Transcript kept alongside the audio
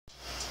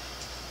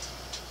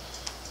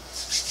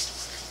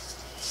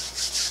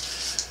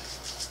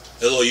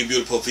Hello, you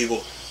beautiful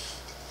people.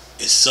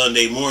 It's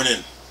Sunday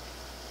morning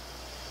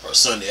or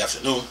Sunday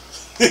afternoon.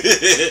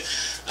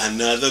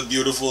 Another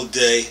beautiful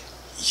day.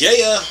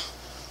 Yeah.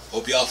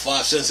 Hope y'all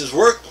 5 senses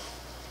work.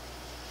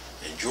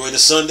 Enjoy the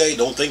Sunday.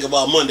 Don't think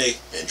about Monday.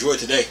 Enjoy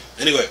today.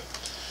 Anyway,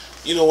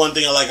 you know one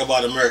thing I like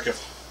about America?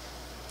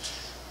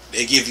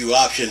 They give you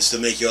options to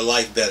make your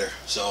life better.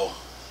 So,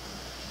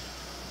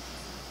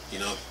 you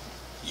know,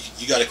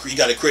 you gotta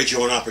create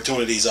your own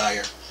opportunities out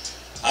here.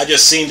 I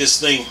just seen this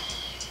thing.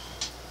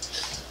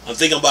 I'm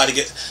thinking about to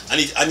get. I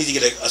need to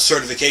get a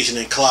certification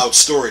in cloud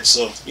storage.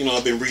 So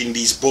I've been reading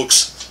these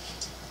books,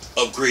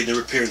 upgrading and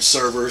repairing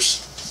servers.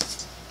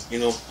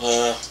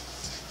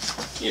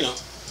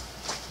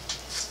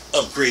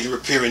 Upgrading,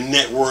 repairing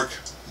network.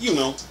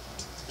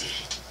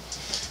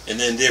 And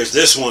then there's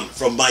this one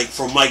from Mike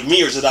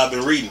Mears that I've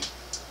been reading.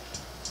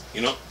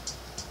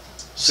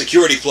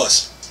 Security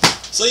Plus.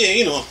 So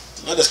yeah,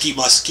 I just keep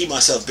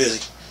myself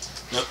busy.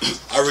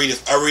 I read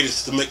it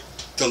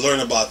to learn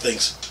about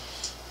things.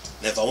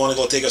 And if I want to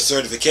go take a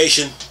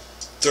certification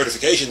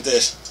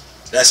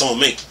test, that's on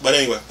me. But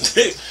anyway,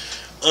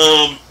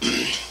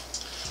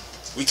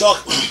 we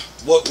talk.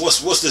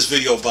 What's this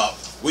video about?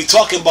 We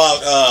talking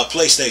about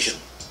PlayStation.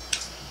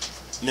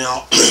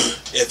 Now,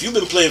 if you've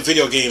been playing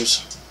video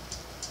games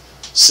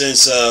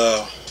since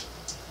the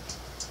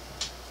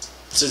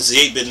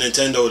 8-bit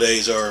Nintendo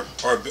days or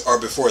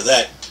before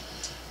that,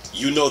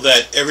 you know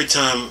that every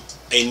time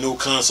a new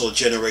console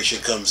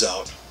generation comes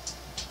out,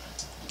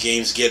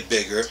 games get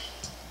bigger,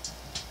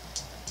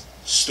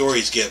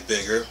 stories get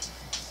bigger,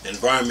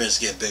 environments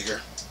get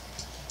bigger.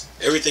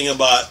 Everything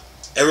about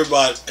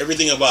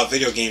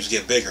video games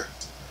get bigger.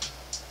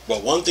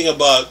 But one thing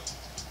that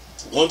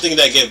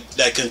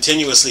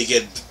continuously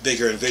get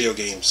bigger in video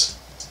games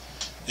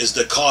is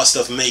the cost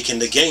of making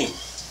the game.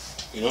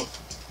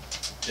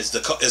 It's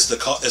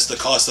the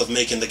cost of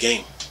making the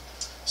game.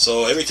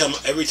 So every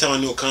time a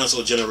new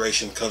console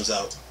generation comes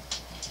out,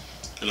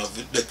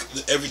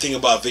 everything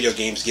about video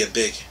games get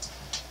big,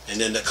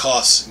 and then the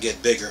costs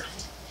get bigger.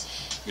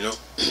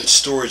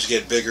 Storage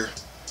get bigger,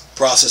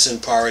 processing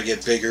power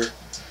get bigger,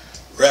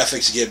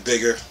 graphics get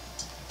bigger.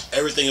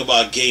 Everything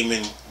about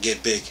gaming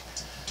get big.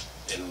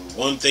 And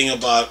one thing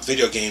about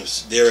video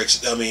games,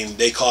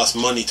 they cost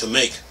money to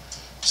make.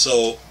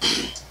 So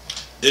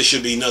this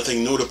should be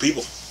nothing new to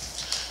people.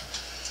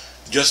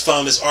 Just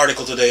found this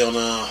article today on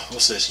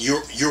what's this?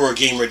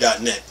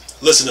 Eurogamer.net.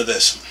 Listen to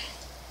this.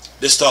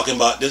 This talking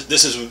about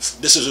this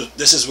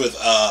is with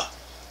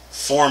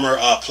former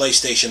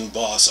PlayStation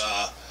boss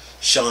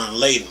Sean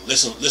Layden.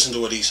 Listen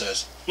to what he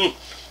says.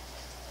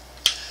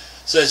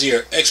 Says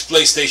here,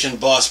 ex-PlayStation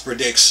boss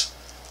predicts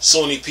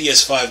Sony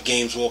PS5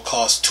 games will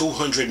cost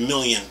 $200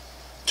 million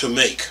to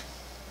make.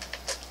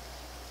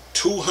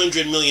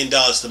 $200 million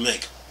to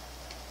make.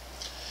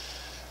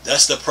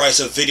 That's the price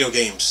of video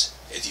games.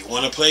 If you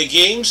want to play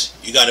games,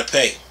 you got to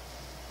pay.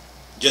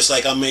 Just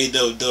like I made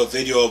the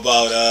video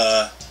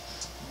about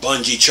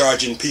Bungie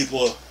charging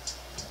people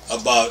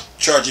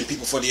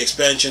for the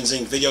expansions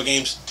in video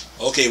games.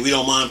 Okay, we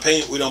don't mind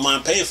paying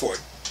for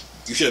it.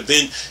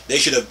 They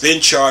should have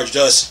been charged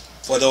us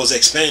for those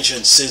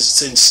expansions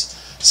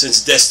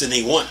since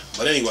Destiny 1.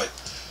 But anyway,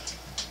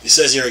 it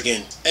says here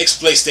again,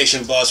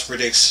 ex-PlayStation boss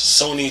predicts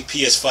Sony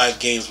PS5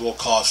 games will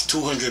cost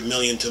 $200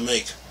 million to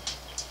make.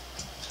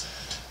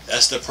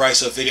 That's the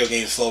price of video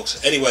games,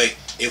 folks. Anyway,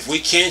 if we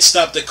can't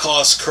stop the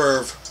cost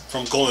curve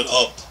from going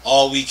up,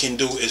 all we can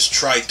do is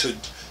try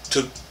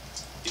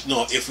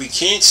if we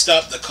can't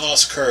stop the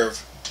cost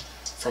curve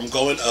from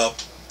going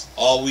up,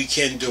 all we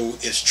can do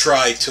is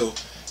try to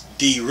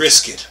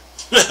de-risk it.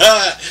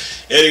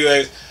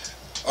 Anyway,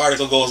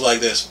 article goes like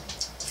this.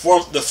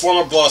 The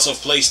former boss of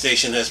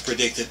PlayStation has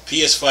predicted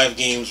PS5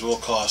 games will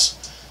cost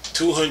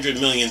 $200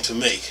 million to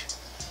make.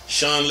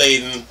 Sean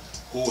Layden,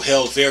 who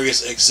held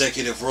various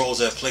executive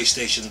roles at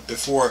PlayStation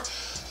before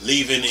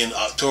leaving in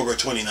October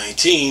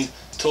 2019,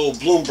 told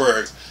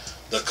Bloomberg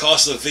the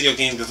cost of video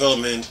game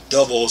development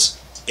doubles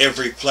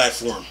every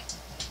platform.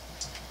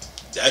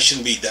 That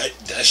shouldn't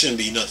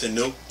be nothing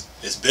new.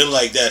 It's been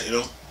like that,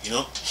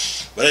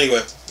 But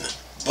anyway,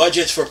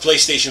 budgets for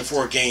PlayStation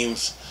 4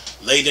 games,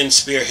 Layden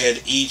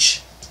spearhead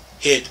each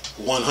hit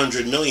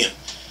 $100 million.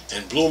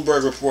 And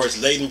Bloomberg reports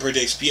Layden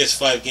predicts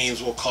PS5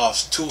 games will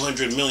cost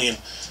 $200 million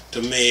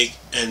to make,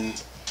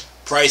 and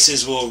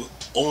prices will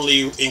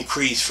only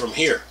increase from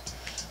here.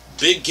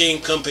 Big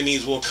game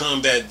companies will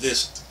combat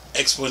this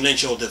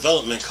exponential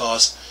development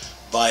cost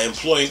by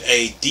employing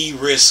a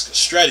de-risk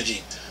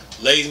strategy,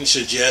 Layden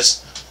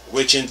suggests,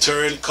 which in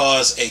turn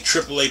cause a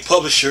AAA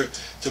publisher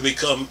to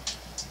become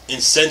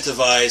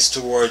incentivized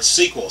towards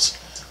sequels.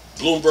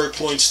 Bloomberg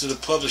points to the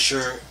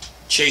publisher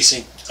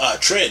chasing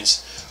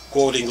trends,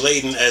 quoting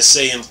Layden as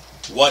saying,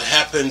 "What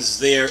happens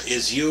there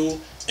is you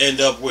end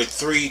up with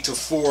 3 to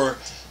 4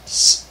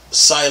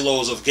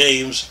 silos of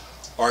games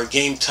or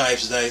game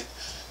types that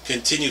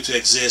continue to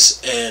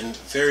exist, and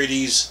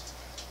varieties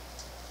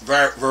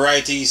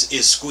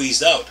is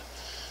squeezed out.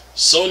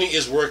 Sony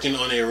is working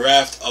on a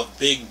raft of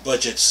big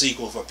budget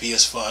sequel for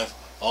PS5,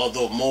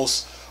 although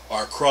most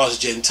are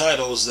cross-gen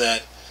titles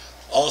that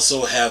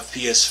also have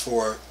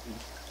PS4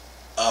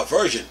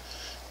 version.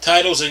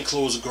 Titles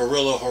includes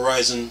Gorilla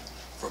Horizon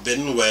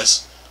Forbidden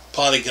West,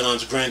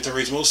 Polygon's Gran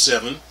Turismo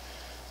 7,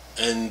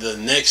 and the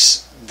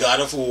next God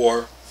of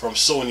War from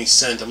Sony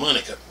Santa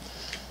Monica.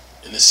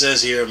 And it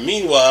says here,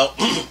 meanwhile,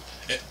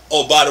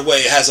 oh, by the way,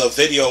 it has a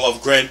video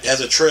of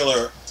has a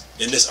trailer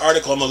in this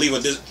article. I'm going to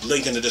leave a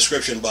link in the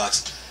description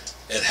box.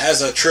 It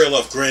has a trailer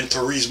of Gran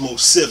Turismo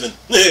 7.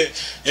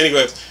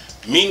 Anyway,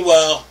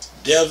 meanwhile,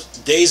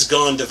 Days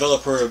Gone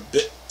developer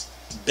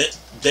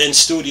Ben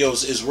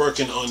Studios is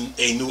working on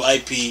a new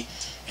IP,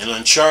 and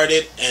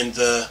Uncharted and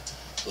the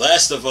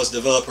Last of Us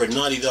developer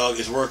Naughty Dog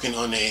is working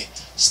on a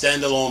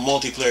standalone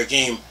multiplayer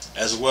game,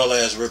 as well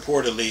as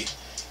reportedly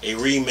a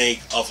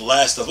remake of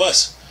Last of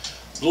Us.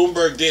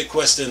 Bloomberg did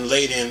question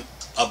Layden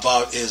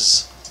about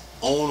his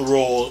own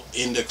role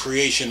in the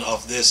creation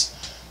of this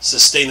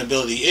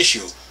sustainability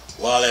issue.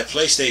 While at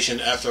PlayStation,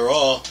 after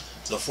all,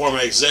 the former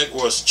exec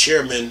was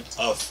chairman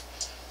of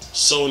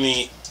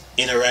Sony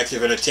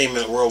Interactive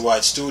Entertainment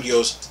Worldwide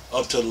Studios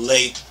up to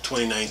late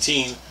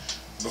 2019,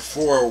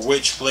 before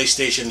which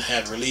PlayStation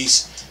had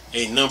released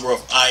a number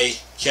of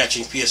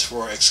eye-catching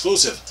PS4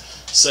 exclusives,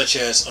 such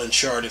as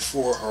Uncharted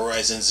 4,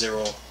 Horizon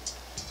Zero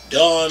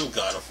Dawn,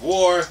 God of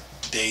War,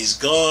 Days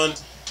Gone,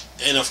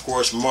 and of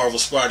course Marvel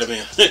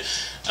Spider-Man.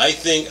 I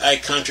think I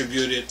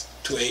contributed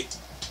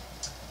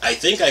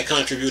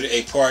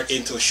a part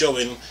into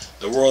showing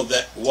the world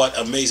that what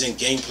amazing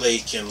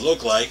gameplay can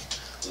look like,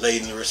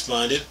 Layden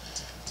responded.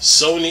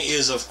 Sony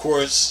is of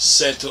course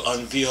set to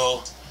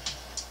unveil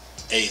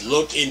a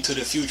look into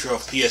the future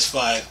of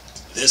PS5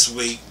 this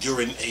week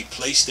during a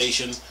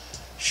PlayStation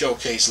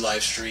Showcase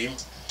live stream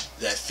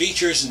that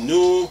features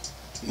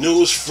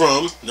news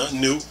from, not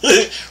new,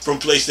 from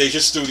PlayStation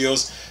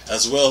Studios,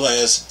 as well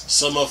as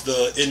some of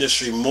the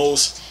industry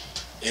most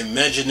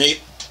imaginative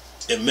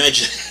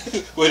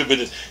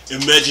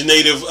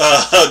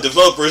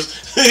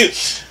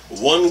developers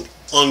one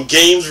on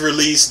games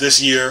released this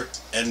year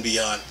and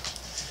beyond.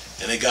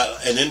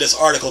 And in this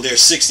article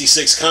there's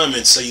 66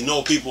 comments, so you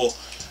know people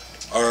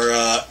are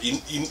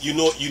you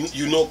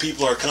know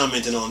people are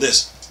commenting on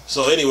this.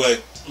 So anyway,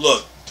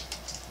 look,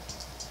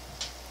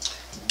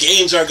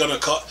 games are gonna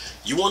cost.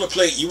 You want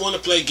to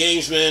play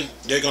games, man,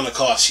 they're gonna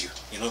cost you.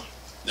 You know,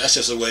 that's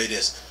just the way it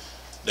is.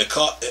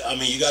 I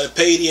mean, you got to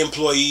pay the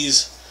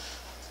employees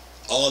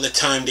all the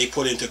time they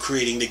put into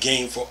creating the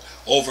game for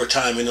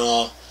overtime and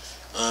all.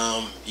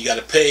 You got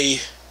to pay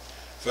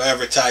for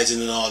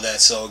advertising and all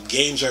that. So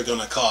games are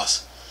gonna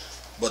cost.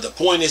 But the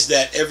point is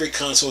that every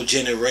console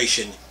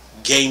generation,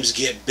 games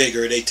get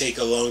bigger, they take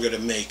longer to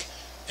make,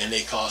 and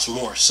they cost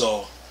more.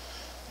 So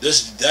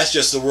that's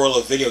just the world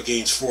of video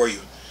games for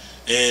you.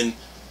 And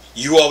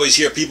you always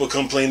hear people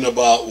complaining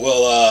about,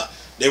 well,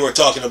 they were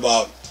talking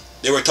about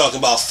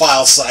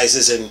file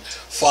sizes, and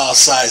file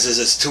sizes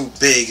is too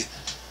big,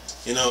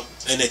 you know,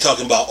 and they're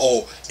talking about,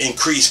 oh,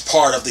 increase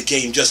part of the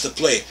game just to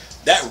play.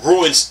 That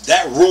ruins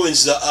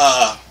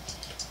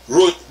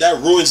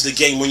the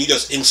game when you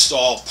just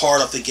install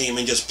part of the game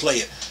and just play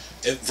it,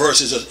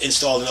 versus just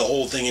installing the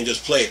whole thing and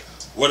just play it,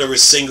 whether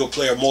it's single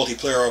player,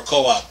 multiplayer, or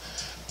co-op.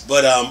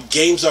 But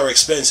games are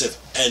expensive,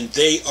 and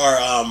they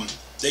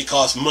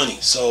cost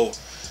money. So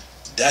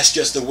that's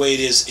just the way it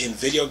is in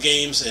video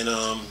games, and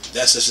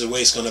that's just the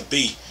way it's gonna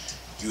be.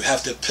 You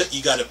got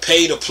to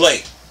pay to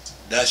play.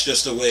 That's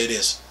just the way it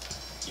is.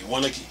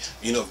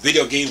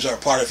 Video games are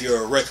part of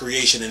your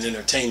recreation and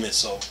entertainment,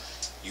 so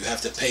you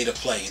have to pay to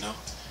play, you know.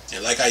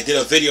 And like I did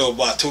a video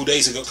about a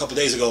couple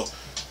days ago,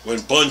 when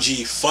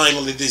Bungie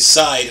finally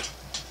decided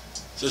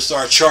to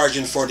start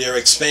charging for their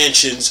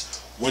expansions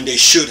when they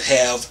should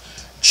have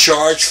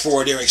charged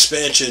for their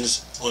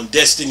expansions on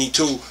Destiny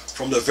 2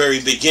 from the very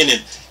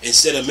beginning,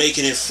 instead of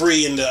making it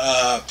free in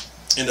the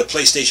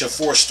PlayStation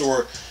 4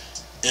 store,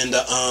 and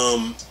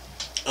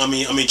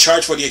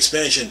charge for the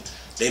expansion.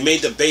 They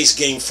made the base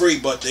game free,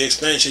 but the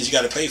expansions you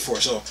got to pay for.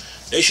 So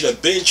they should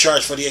have been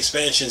charged for the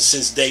expansion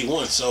since day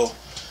one. So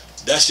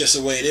that's just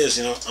the way it is,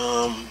 you know.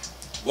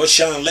 What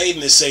Sean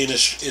Layden is saying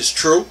is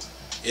true.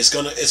 It's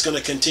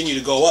gonna continue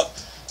to go up,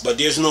 but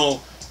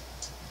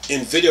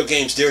in video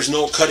games there's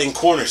no cutting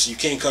corners. You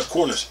can't cut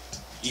corners.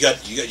 You got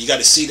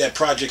to see that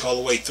project all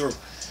the way through.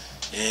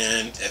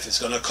 And if it's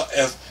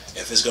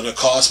gonna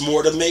cost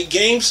more to make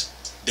games,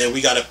 then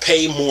we got to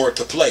pay more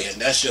to play, and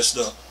that's just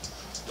the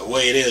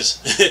way it is.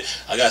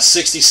 I got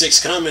 66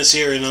 comments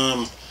here,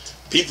 and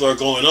people are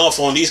going off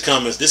on these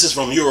comments. This is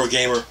from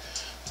Eurogamer,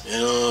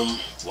 and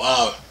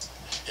wow,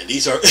 and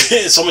these are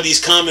some of these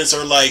comments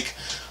are like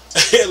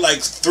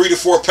 3 to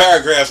 4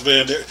 paragraphs,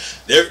 man.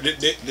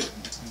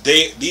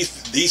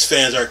 These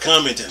fans are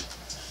commenting.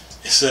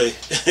 Say,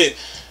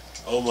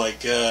 oh my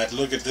God,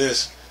 look at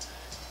this.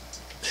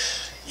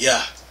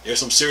 Yeah, there's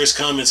some serious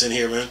comments in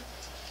here, man.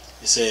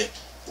 They say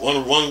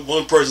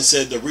one person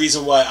said the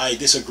reason why I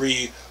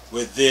disagree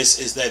with this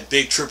is that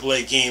big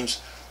AAA games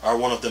are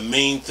one of the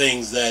main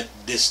things that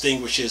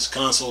distinguishes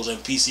consoles and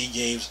PC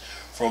games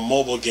from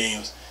mobile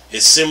games.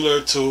 It's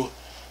similar to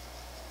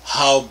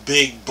how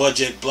big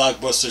budget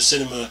blockbuster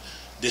cinema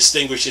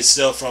distinguishes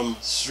itself from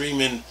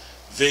streaming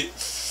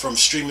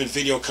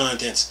video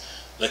contents.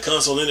 The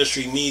console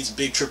industry needs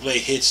big AAA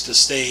hits to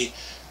stay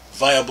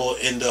viable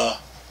in the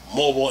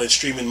mobile and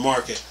streaming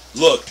market.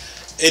 Look,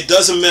 it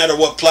doesn't matter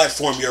what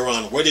platform you're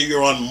on, whether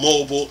you're on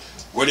mobile,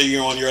 whether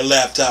you're on your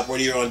laptop,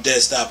 whether you're on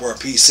desktop or a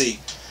PC.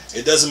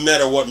 It doesn't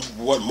matter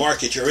what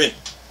market you're in.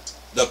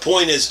 The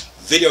point is,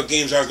 video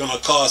games are going to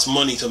cost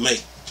money to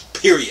make,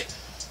 period.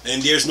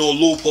 And there's no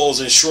loopholes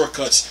and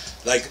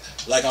shortcuts. Like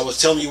I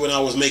was telling you when I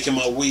was making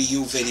my Wii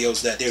U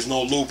videos, that there's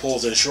no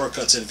loopholes and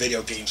shortcuts in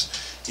video games.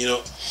 You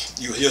know,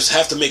 you just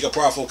have to make a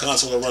powerful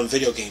console to run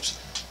video games.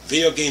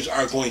 Video games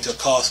are going to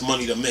cost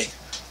money to make.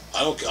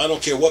 I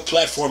don't care what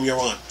platform you're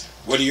on,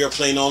 whether you're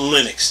playing on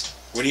Linux,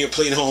 whether you're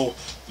playing on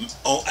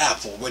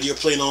Apple, whether you're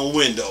playing on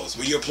Windows,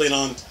 whether you're playing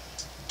on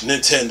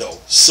Nintendo,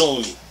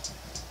 Sony,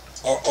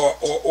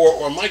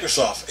 or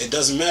Microsoft. It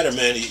doesn't matter,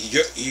 man.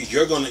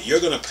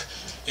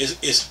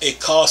 It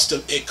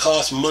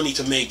costs money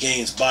to make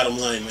games. Bottom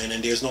line, man.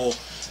 And there's no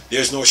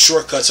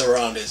shortcuts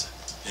around it,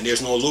 and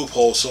there's no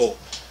loophole. So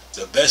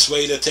the best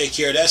way to take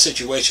care of that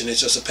situation is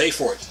just to pay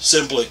for it,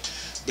 simply,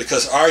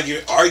 because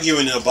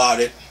arguing about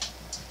it,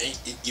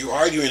 you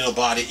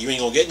ain't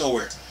gonna get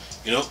nowhere,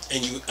 you know.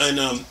 And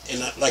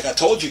like I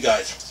told you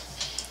guys,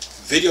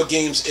 video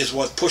games is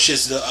what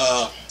pushes the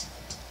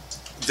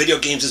video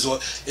games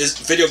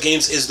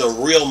is the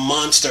real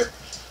monster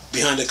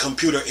behind the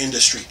computer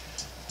industry.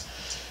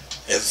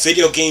 If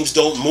video games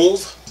don't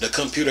move, the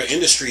computer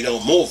industry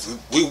don't move.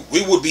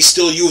 We would be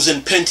still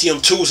using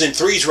Pentium 2s and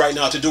 3s right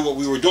now to do what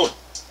we were doing.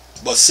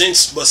 But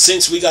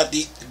since we got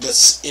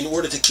in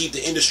order to keep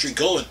the industry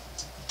going,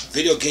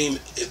 video game,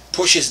 it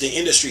pushes the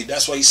industry.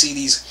 That's why you see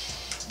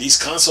these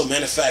console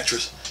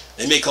manufacturers,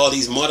 they make all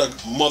these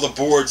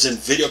motherboards and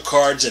video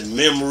cards and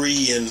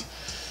memory and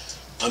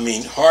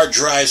hard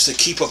drives to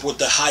keep up with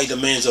the high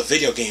demands of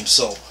video games.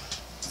 So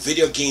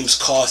video games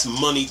cost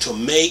money to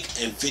make,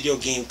 and video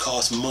game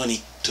costs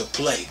money to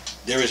play.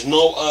 There is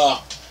no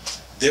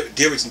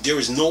there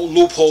is no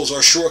loopholes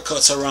or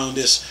shortcuts around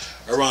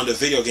the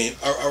video game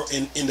or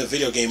in the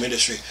video game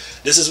industry.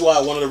 This is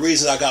why one of the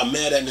reasons I got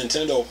mad at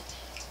Nintendo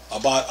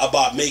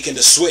about making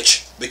the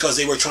Switch, because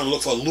they were trying to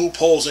look for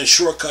loopholes and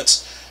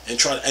shortcuts and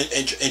try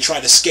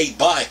to skate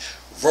by,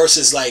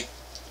 versus like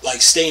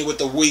staying with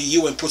the Wii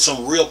U and put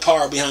some real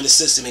power behind the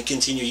system and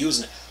continue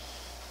using it.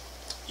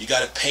 You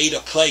got to pay to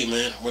play,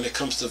 man. When it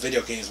comes to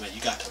video games, man,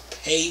 you got to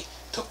pay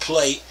to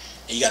play,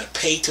 and you got to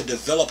pay to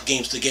develop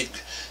games to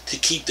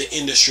keep the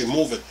industry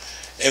moving.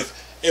 If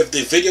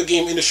the video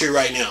game industry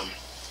right now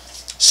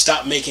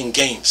stop making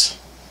games,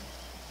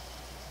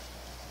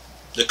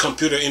 the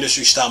computer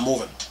industry stop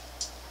moving.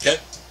 Okay,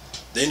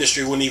 the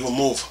industry wouldn't even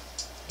move.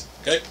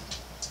 Okay,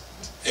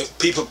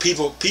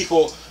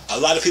 a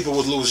lot of people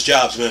would lose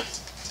jobs, man.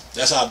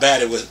 That's how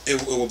bad it would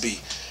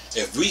be.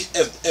 If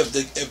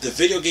the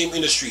video game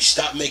industry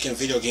stopped making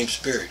video games,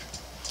 period,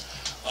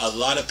 a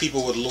lot of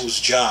people would lose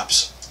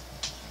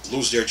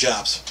their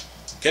jobs.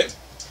 Okay,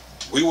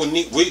 we would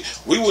need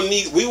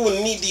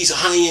these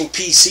high-end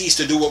PCs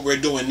to do what we're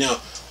doing now.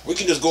 We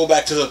can just go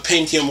back to the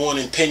Pentium 1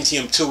 and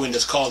Pentium 2 and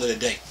just call it a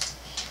day.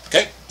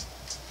 Okay,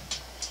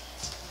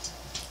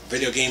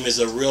 video game is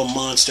a real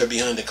monster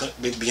behind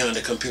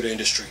the computer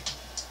industry.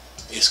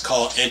 It's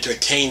called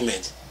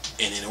entertainment,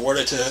 and in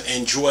order to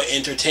enjoy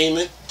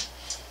entertainment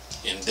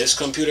in this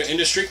computer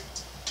industry,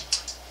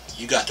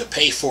 you got to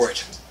pay for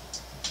it,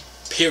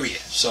 period.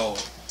 So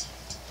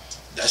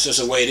that's just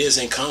the way it is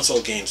in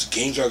console games.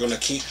 Games are going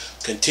to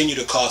continue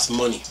to cost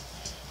money.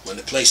 When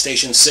the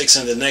PlayStation 6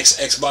 and the next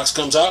Xbox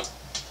comes out,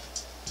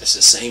 it's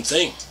the same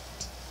thing.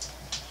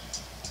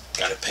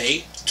 Got to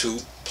pay to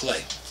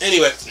play.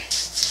 Anyway,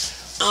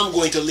 I'm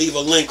going to leave a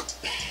link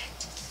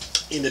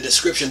in the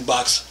description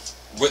box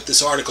with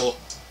this article,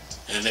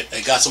 and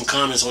it got some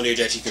comments on there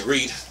that you can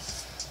read.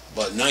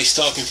 But nice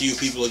talking to you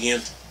people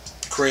again.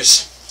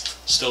 Chris,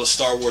 still a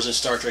Star Wars and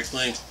Star Trek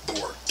thing,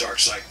 or Dark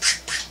Side.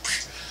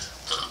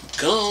 I'm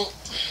gone.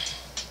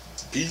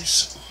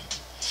 Peace.